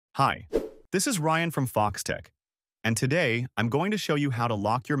Hi, this is Ryan from Foxtecc, and today I'm going to show you how to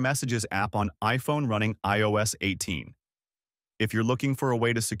lock your Messages app on iPhone running iOS 18. If you're looking for a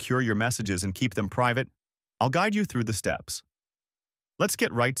way to secure your messages and keep them private, I'll guide you through the steps. Let's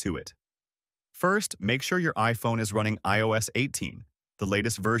get right to it. First, make sure your iPhone is running iOS 18, the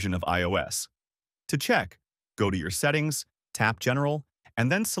latest version of iOS. To check, go to your Settings, tap General, and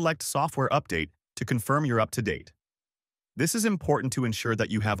then select Software Update to confirm you're up to date. This is important to ensure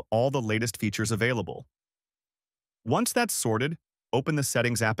that you have all the latest features available. Once that's sorted, open the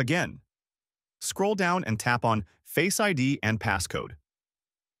Settings app again. Scroll down and tap on Face ID and Passcode.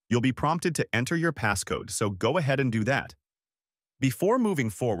 You'll be prompted to enter your passcode, so go ahead and do that. Before moving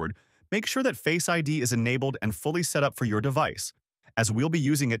forward, make sure that Face ID is enabled and fully set up for your device, as we'll be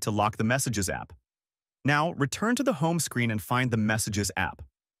using it to lock the Messages app. Now, return to the home screen and find the Messages app.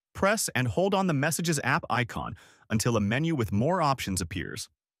 Press and hold on the Messages app icon until a menu with more options appears.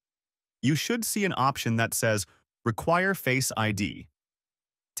 You should see an option that says Require Face ID.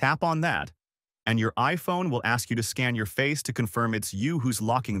 Tap on that, and your iPhone will ask you to scan your face to confirm it's you who's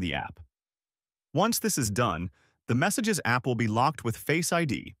locking the app. Once this is done, the Messages app will be locked with Face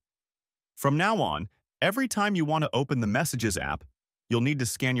ID. From now on, every time you want to open the Messages app, you'll need to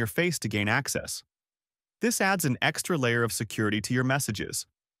scan your face to gain access. This adds an extra layer of security to your messages.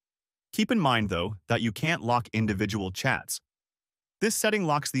 Keep in mind, though, that you can't lock individual chats. This setting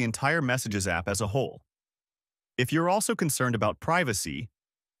locks the entire Messages app as a whole. If you're also concerned about privacy,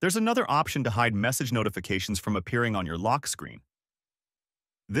 there's another option to hide message notifications from appearing on your lock screen.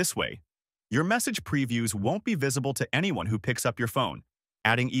 This way, your message previews won't be visible to anyone who picks up your phone,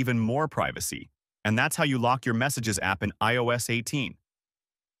 adding even more privacy. And that's how you lock your Messages app in iOS 18.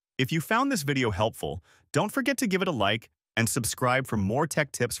 If you found this video helpful, don't forget to give it a like and subscribe for more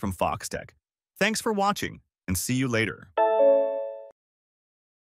tech tips from Foxtecc. Thanks for watching, and see you later.